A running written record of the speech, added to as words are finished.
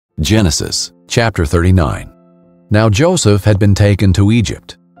Genesis chapter 39. Now Joseph had been taken to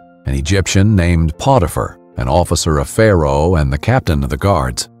Egypt. An Egyptian named Potiphar, an officer of Pharaoh and the captain of the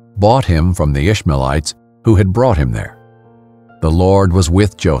guards, bought him from the Ishmaelites who had brought him there. The Lord was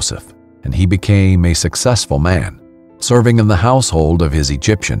with Joseph, and he became a successful man, serving in the household of his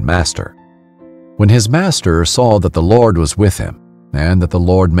Egyptian master. When his master saw that the Lord was with him, and that the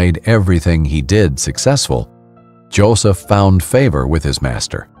Lord made everything he did successful, Joseph found favor with his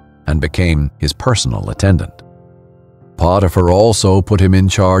master and became his personal attendant. Potiphar also put him in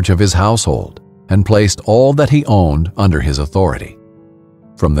charge of his household and placed all that he owned under his authority.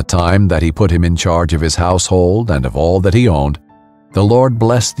 From the time that he put him in charge of his household and of all that he owned, the Lord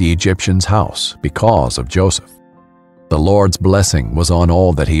blessed the Egyptian's house because of Joseph. The Lord's blessing was on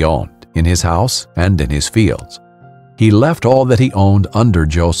all that he owned, in his house and in his fields. He left all that he owned under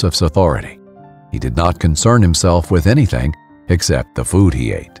Joseph's authority. He did not concern himself with anything except the food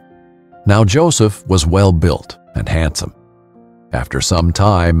he ate. Now Joseph was well built and handsome. After some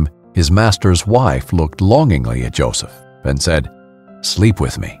time, his master's wife looked longingly at Joseph and said, "Sleep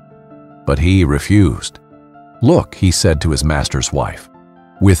with me." But he refused. "Look," he said to his master's wife,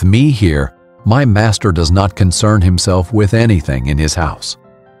 "with me here, my master does not concern himself with anything in his house,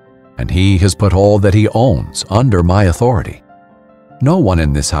 and he has put all that he owns under my authority. No one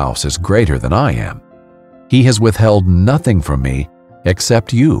in this house is greater than I am. He has withheld nothing from me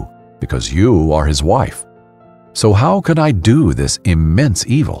except you, because you are his wife. So how could I do this immense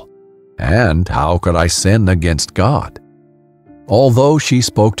evil? And how could I sin against God?" Although she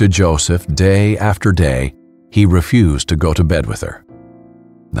spoke to Joseph day after day, he refused to go to bed with her.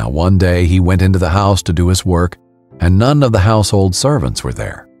 Now one day he went into the house to do his work, and none of the household servants were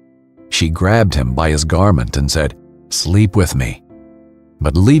there. She grabbed him by his garment and said, "Sleep with me."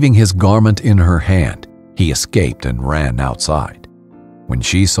 But leaving his garment in her hand, he escaped and ran outside. When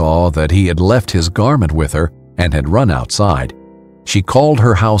she saw that he had left his garment with her and had run outside, she called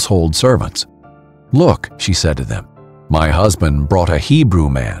her household servants. "Look," she said to them, "my husband brought a Hebrew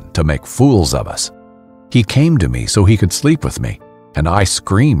man to make fools of us. He came to me so he could sleep with me, and I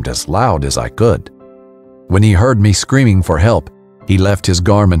screamed as loud as I could. When he heard me screaming for help, he left his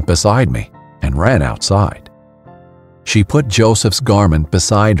garment beside me and ran outside." She put Joseph's garment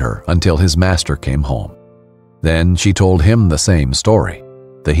beside her until his master came home. Then she told him the same story.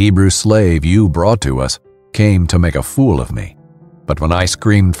 "The Hebrew slave you brought to us came to make a fool of me. But when I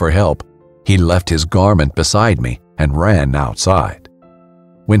screamed for help, he left his garment beside me and ran outside."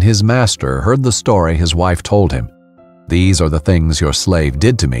 When his master heard the story his wife told him, "These are the things your slave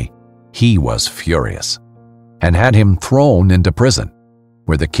did to me," he was furious and had him thrown into prison,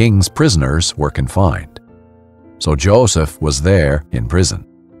 where the king's prisoners were confined. So Joseph was there in prison.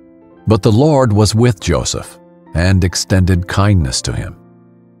 But the Lord was with Joseph and extended kindness to him.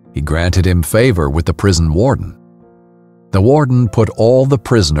 He granted him favor with the prison warden. The warden put all the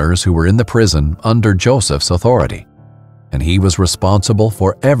prisoners who were in the prison under Joseph's authority, and he was responsible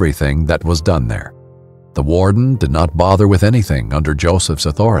for everything that was done there. The warden did not bother with anything under Joseph's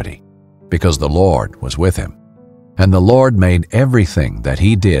authority, because the Lord was with him, and the Lord made everything that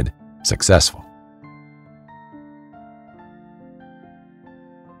he did successful.